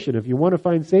salvation. If you want to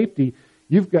find safety,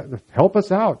 You've got to help us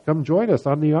out. Come join us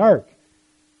on the ark.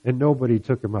 And nobody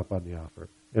took him up on the offer.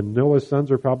 And Noah's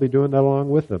sons are probably doing that along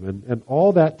with him. And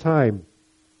all that time,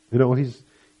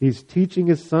 he's teaching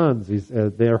his sons.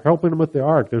 They're helping him with the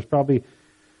ark. There's probably,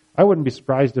 I wouldn't be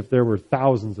surprised if there were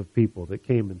thousands of people that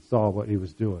came and saw what he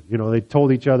was doing. They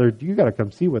told each other, you got to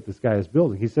come see what this guy is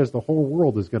building. He says the whole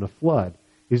world is going to flood.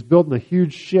 He's building a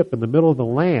huge ship in the middle of the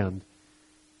land.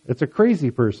 It's a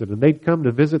crazy person. And they'd come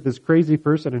to visit this crazy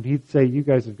person, and he'd say, you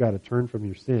guys have got to turn from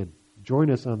your sin.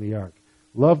 Join us on the ark.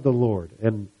 Love the Lord.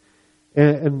 And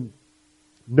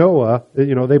Noah,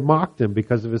 they mocked him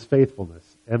because of his faithfulness.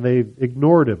 And they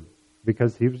ignored him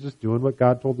because he was just doing what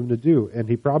God told him to do. And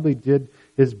he probably did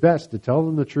his best to tell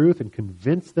them the truth and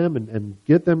convince them and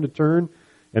get them to turn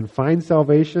and find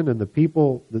salvation. And the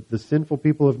people, the sinful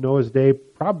people of Noah's day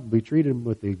probably treated him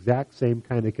with the exact same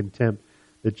kind of contempt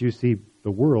that you see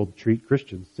the world treat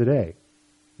Christians today.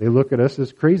 They look at us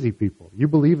as crazy people. You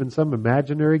believe in some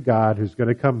imaginary God who's going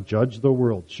to come judge the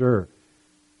world. Sure.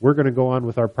 We're going to go on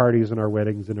with our parties and our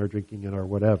weddings and our drinking and our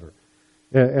whatever.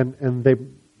 And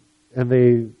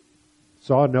they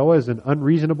saw Noah as an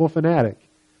unreasonable fanatic.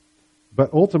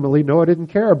 But ultimately, Noah didn't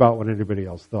care about what anybody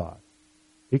else thought.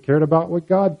 He cared about what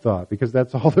God thought, because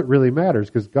that's all that really matters,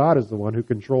 because God is the one who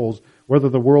controls whether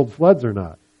the world floods or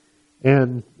not.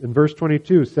 And in verse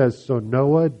 22 says, so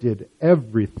Noah did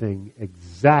everything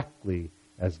exactly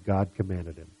as God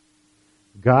commanded him.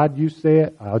 God, you say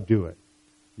it, I'll do it.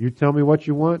 You tell me what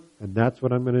you want, and that's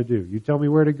what I'm going to do. You tell me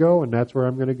where to go, and that's where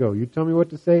I'm going to go. You tell me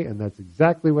what to say, and that's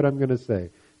exactly what I'm going to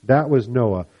say. That was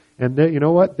Noah. And you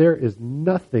know what? There is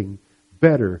nothing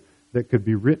better that could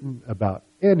be written about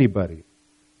anybody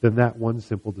than that one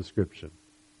simple description.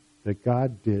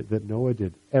 That Noah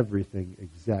did everything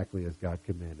exactly as God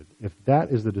commanded. If that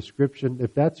is the description,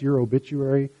 if that's your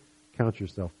obituary, count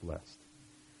yourself blessed.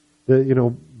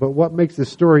 But what makes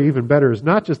this story even better is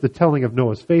not just the telling of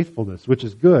Noah's faithfulness, which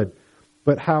is good,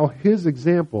 but how his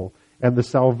example and the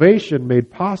salvation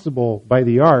made possible by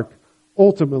the ark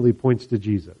ultimately points to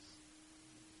Jesus.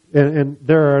 And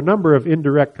there are a number of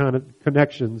indirect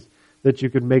connections that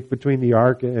you can make between the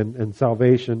ark and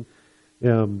salvation.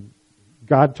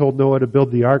 God told Noah to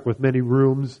build the ark with many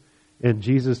rooms, and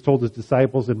Jesus told his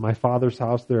disciples, in my Father's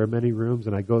house there are many rooms,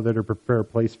 and I go there to prepare a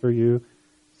place for you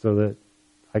so that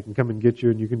I can come and get you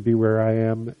and you can be where I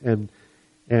am.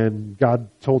 And God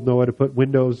told Noah to put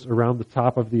windows around the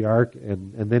top of the ark,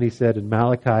 and then he said in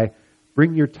Malachi,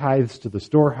 bring your tithes to the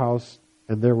storehouse,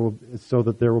 and so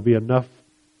that there will be enough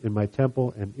in my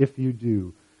temple, and if you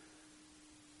do,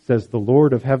 says the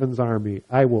Lord of heaven's army,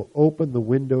 I will open the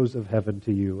windows of heaven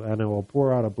to you, and I will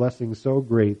pour out a blessing so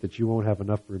great that you won't have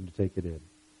enough room to take it in.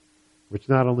 Which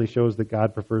not only shows that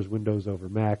God prefers Windows over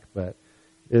Mac, but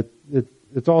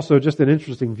it's also just an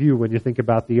interesting view when you think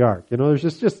about the ark.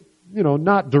 There's just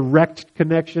not direct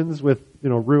connections with,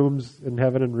 rooms in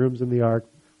heaven and rooms in the ark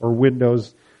or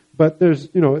windows, but there's,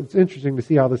 it's interesting to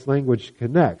see how this language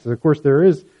connects. And of course, there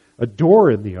is a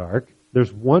door in the ark.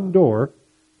 There's one door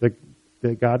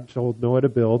that God told Noah to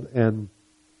build, and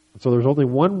so there's only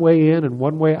one way in and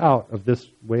one way out of this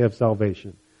way of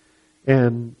salvation.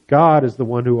 And God is the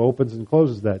one who opens and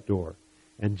closes that door.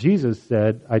 And Jesus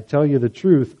said, I tell you the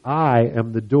truth, I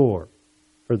am the door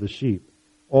for the sheep.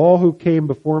 All who came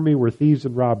before me were thieves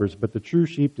and robbers, but the true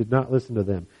sheep did not listen to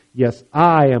them. Yes,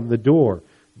 I am the door.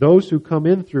 Those who come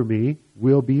in through me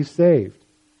will be saved.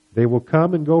 They will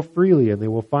come and go freely, and they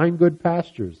will find good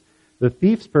pastures. The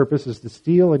thief's purpose is to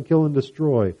steal and kill and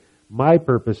destroy. My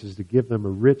purpose is to give them a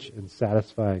rich and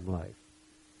satisfying life.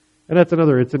 And that's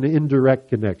it's an indirect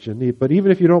connection. But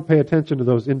even if you don't pay attention to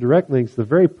those indirect links, the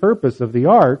very purpose of the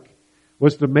ark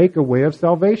was to make a way of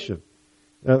salvation,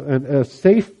 a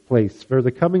safe place for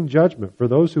the coming judgment, for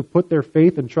those who put their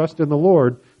faith and trust in the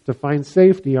Lord to find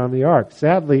safety on the ark.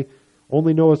 Sadly,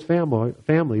 only Noah's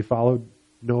family followed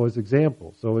Noah's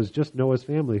example. So it was just Noah's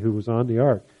family who was on the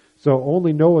ark. So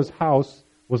only Noah's house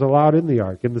was allowed in the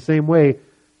ark. In the same way,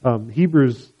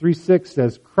 Hebrews 3:6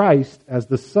 says, Christ, as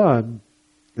the Son,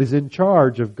 is in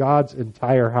charge of God's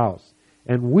entire house.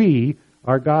 And we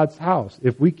are God's house.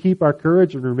 If we keep our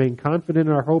courage and remain confident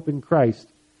in our hope in Christ,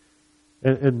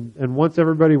 and once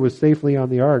everybody was safely on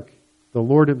the ark, the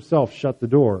Lord himself shut the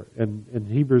door. And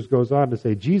Hebrews goes on to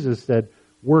say, Jesus said,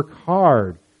 work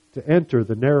hard to enter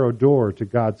the narrow door to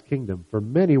God's kingdom, for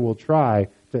many will try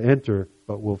to enter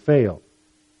but will fail.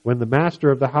 When the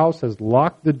master of the house has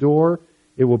locked the door,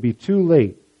 it will be too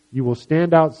late. You will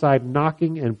stand outside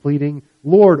knocking and pleading,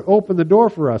 Lord, open the door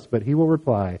for us. But he will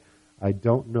reply, I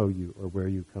don't know you or where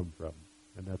you come from.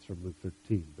 And that's from Luke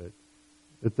 13. But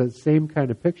it's that same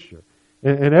kind of picture.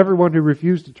 And everyone who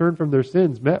refused to turn from their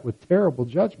sins met with terrible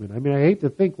judgment. I mean, I hate to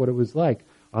think what it was like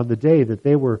on the day that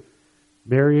they were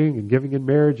marrying and giving in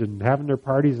marriage and having their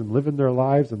parties and living their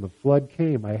lives and the flood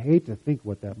came. I hate to think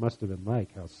what that must have been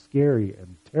like, how scary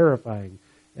and terrifying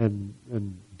and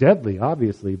deadly,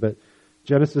 obviously. But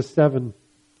Genesis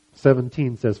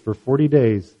 7:17 says, "For 40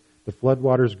 days the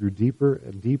floodwaters grew deeper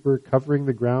and deeper, covering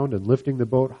the ground and lifting the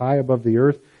boat high above the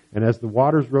earth. And as the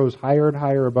waters rose higher and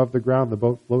higher above the ground, the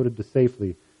boat floated to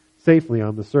safely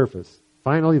on the surface.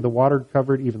 Finally, the water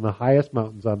covered even the highest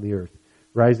mountains on the earth,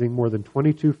 rising more than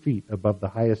 22 feet above the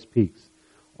highest peaks.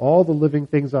 All the living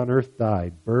things on earth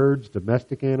died, birds,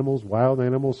 domestic animals, wild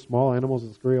animals, small animals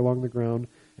that scurry along the ground,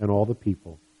 and all the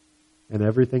people. And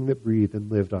everything that breathed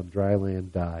and lived on dry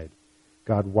land died.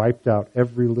 God wiped out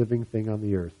every living thing on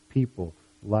the earth, people,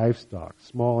 livestock,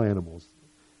 small animals.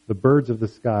 The birds of the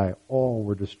sky, all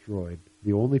were destroyed.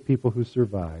 The only people who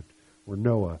survived were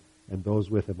Noah and those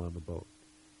with him on the boat."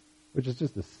 Which is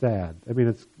just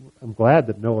I'm glad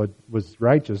that Noah was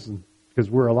righteous because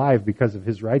we're alive because of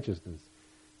his righteousness.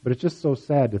 But it's just so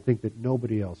sad to think that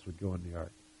nobody else would go in the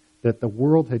ark. That the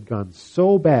world had gone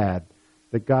so bad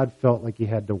that God felt like he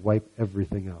had to wipe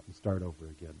everything out and start over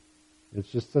again.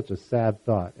 It's just such a sad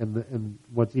thought. And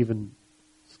what's even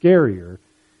scarier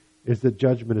is that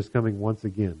judgment is coming once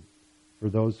again for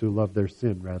those who love their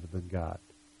sin rather than God.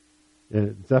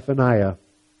 And Zephaniah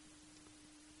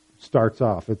starts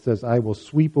off. It says, "I will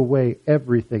sweep away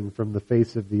everything from the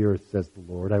face of the earth, says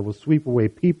the Lord. I will sweep away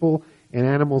people and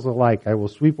animals alike. I will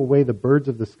sweep away the birds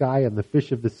of the sky and the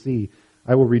fish of the sea.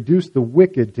 I will reduce the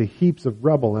wicked to heaps of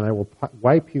rubble, and I will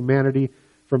wipe humanity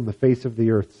from the face of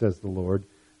the earth, says the Lord.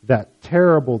 That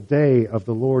terrible day of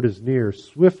the Lord is near.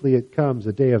 Swiftly it comes,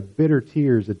 a day of bitter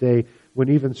tears, a day when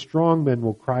even strong men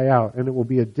will cry out, and it will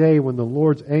be a day when the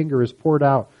Lord's anger is poured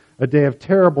out, a day of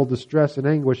terrible distress and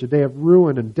anguish, a day of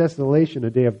ruin and desolation, a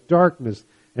day of darkness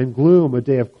and gloom, a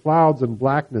day of clouds and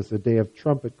blackness, a day of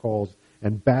trumpet calls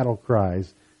and battle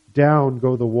cries. Down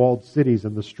go the walled cities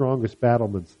and the strongest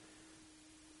battlements."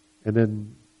 And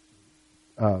then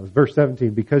verse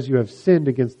 17, "Because you have sinned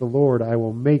against the Lord, I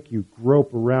will make you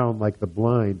grope around like the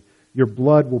blind. Your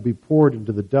blood will be poured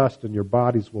into the dust, and your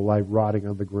bodies will lie rotting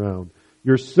on the ground.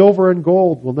 Your silver and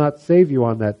gold will not save you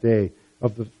on that day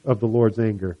of the Lord's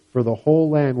anger, for the whole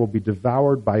land will be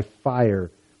devoured by fire,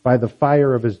 by the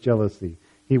fire of his jealousy.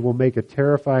 He will make a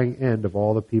terrifying end of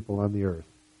all the people on the earth."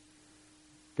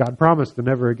 God promised to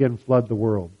never again flood the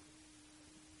world.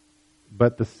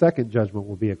 But the second judgment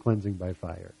will be a cleansing by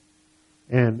fire.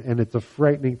 And it's a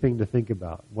frightening thing to think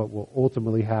about, what will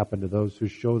ultimately happen to those who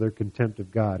show their contempt of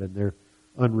God and their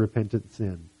unrepentant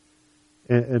sin.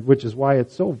 And which is why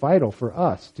it's so vital for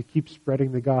us to keep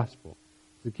spreading the gospel,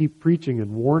 to keep preaching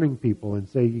and warning people and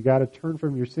say, you got to turn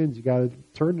from your sins, you got to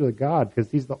turn to God, because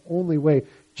he's the only way.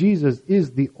 Jesus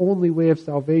is the only way of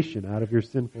salvation out of your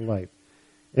sinful life.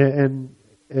 And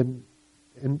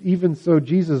even so,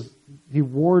 Jesus, he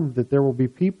warned that there will be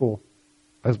people,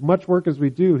 as much work as we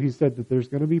do, he said that there's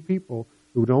going to be people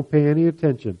who don't pay any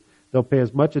attention. They'll pay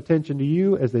as much attention to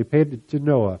you as they paid to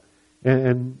Noah.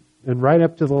 And right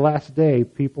up to the last day,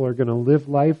 people are going to live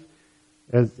life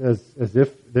as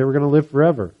if they were going to live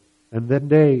forever. And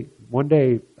then one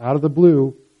day, out of the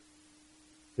blue,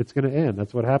 it's going to end.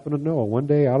 That's what happened to Noah. One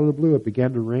day, out of the blue, it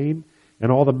began to rain,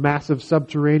 and all the massive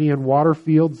subterranean water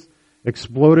fields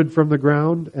exploded from the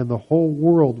ground, and the whole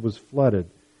world was flooded.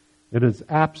 And it's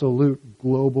absolute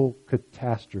global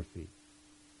catastrophe.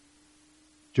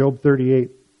 Job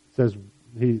 38 says,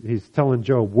 he's telling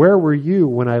Job, "Where were you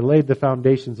when I laid the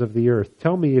foundations of the earth?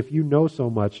 Tell me if you know so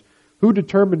much. Who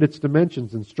determined its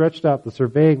dimensions and stretched out the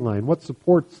surveying line? What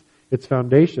supports its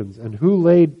foundations? And who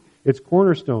laid its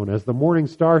cornerstone as the morning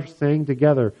stars sang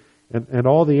together and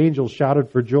all the angels shouted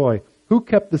for joy? Who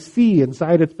kept the sea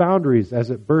inside its boundaries as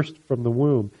it burst from the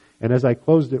womb? And as I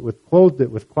clothed it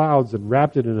with clouds and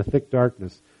wrapped it in a thick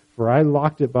darkness. For I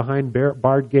locked it behind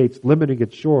barred gates, limiting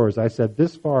its shores. I said,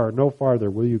 this far, no farther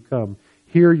will you come.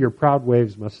 Here your proud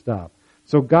waves must stop."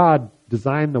 So God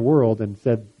designed the world and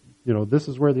said, this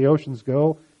is where the oceans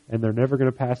go, and they're never going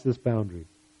to pass this boundary.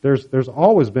 There's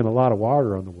always been a lot of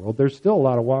water on the world. There's still a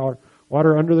lot of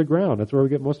water under the ground. That's where we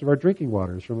get most of our drinking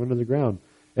water, is from under the ground.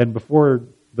 And before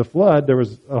the flood, there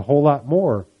was a whole lot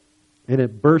more. And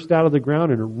it burst out of the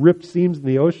ground and it ripped seams in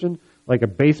the ocean like a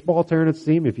baseball tearing its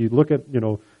seam. If you look at,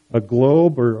 a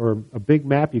globe or a big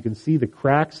map, you can see the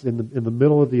cracks in the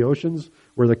middle of the oceans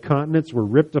where the continents were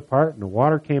ripped apart and the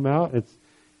water came out.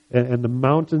 And the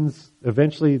mountains,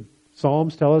 eventually,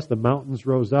 Psalms tell us the mountains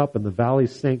rose up and the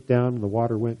valleys sank down and the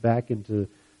water went back into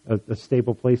a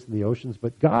stable place in the oceans.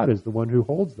 But God is the one who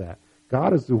holds that.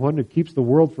 God is the one that keeps the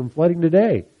world from flooding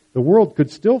today. The world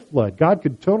could still flood. God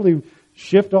could totally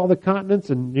shift all the continents,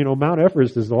 and Mount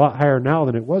Everest is a lot higher now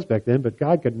than it was back then, but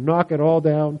God could knock it all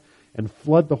down and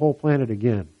flood the whole planet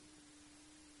again.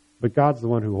 But God's the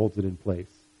one who holds it in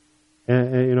place.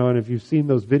 And if you've seen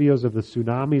those videos of the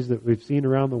tsunamis that we've seen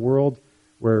around the world,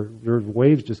 where there's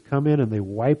waves just come in and they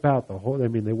wipe out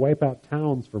they wipe out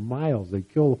towns for miles. They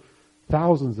kill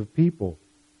thousands of people.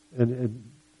 And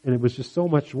it was just so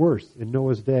much worse in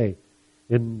Noah's day.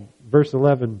 In verse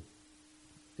 11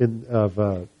 of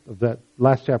that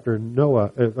last chapter in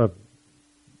of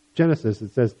Genesis,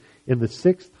 it says, in the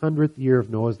 600th year of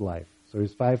Noah's life. So he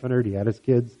was 500, he had his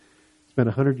kids, spent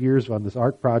 100 years on this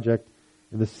ark project.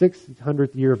 In the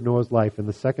 600th year of Noah's life, in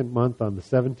the second month, on the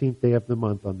 17th day of the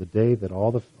month, on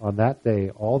that day,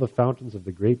 all the fountains of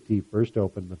the great deep burst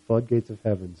open, the floodgates of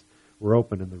heavens were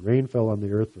open, and the rain fell on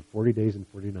the earth for 40 days and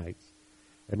 40 nights.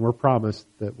 And we're promised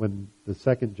that when the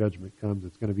second judgment comes,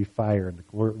 it's going to be fire, and the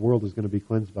world is going to be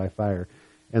cleansed by fire.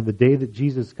 And the day that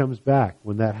Jesus comes back,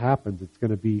 when that happens, it's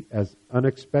going to be as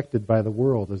unexpected by the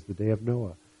world as the day of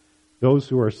Noah. Those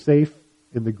who are safe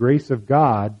in the grace of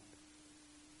God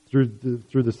through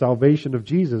the salvation of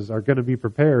Jesus are going to be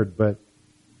prepared, but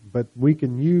we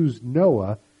can use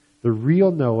Noah, the real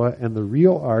Noah and the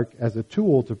real ark, as a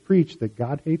tool to preach that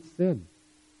God hates sin,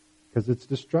 because it's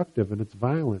destructive and it's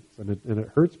violence and it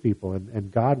hurts people, and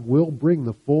God will bring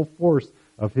the full force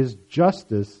of His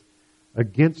justice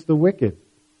against the wicked.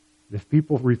 If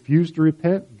people refuse to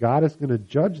repent, God is going to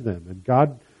judge them, and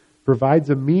God provides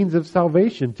a means of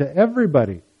salvation to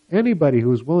everybody. Anybody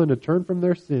who is willing to turn from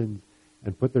their sins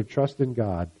and put their trust in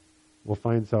God will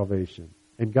find salvation.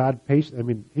 And God, He's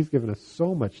given us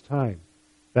so much time.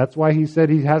 That's why He said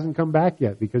He hasn't come back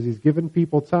yet, because He's given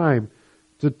people time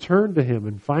to turn to Him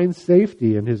and find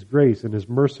safety in His grace and His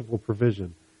merciful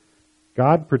provision.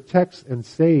 God protects and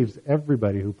saves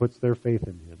everybody who puts their faith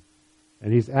in Him.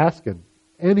 And He's asking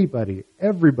anybody,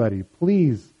 everybody,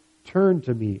 please turn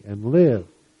to me and live.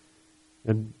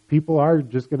 And people are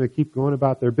just going to keep going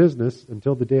about their business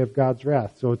until the day of God's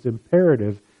wrath. So it's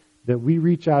imperative that we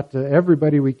reach out to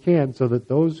everybody we can, so that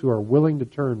those who are willing to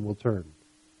turn will turn.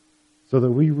 So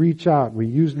that we reach out and we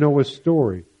use Noah's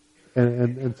story,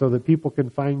 and so that people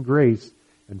can find grace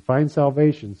and find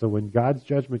salvation. So when God's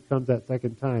judgment comes that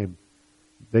second time,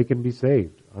 they can be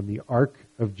saved on the ark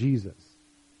of Jesus.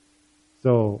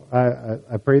 So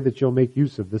I pray that you'll make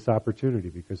use of this opportunity,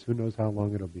 because who knows how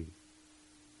long it'll be.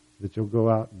 That you'll go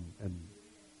out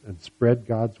and spread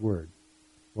God's word.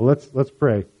 Well, let's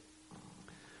pray.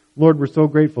 Lord, we're so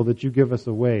grateful that you give us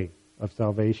a way of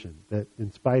salvation, that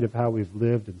in spite of how we've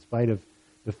lived, in spite of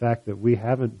the fact that we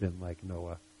haven't been like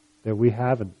Noah, that we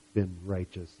haven't been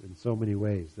righteous in so many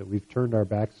ways, that we've turned our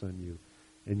backs on you,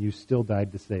 and you still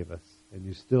died to save us, and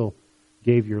you still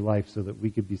gave your life so that we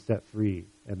could be set free,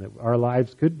 and that our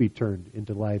lives could be turned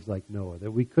into lives like Noah,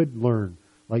 that we could learn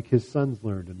like his sons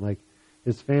learned and like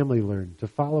his family learned, to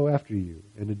follow after you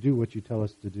and to do what you tell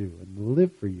us to do, and to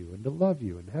live for you and to love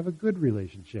you and have a good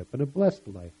relationship and a blessed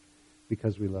life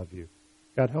because we love you.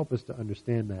 God, help us to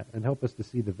understand that, and help us to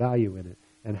see the value in it,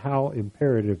 and how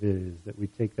imperative it is that we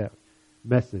take that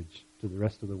message to the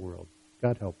rest of the world.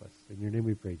 God, help us. In your name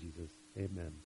we pray, Jesus. Amen.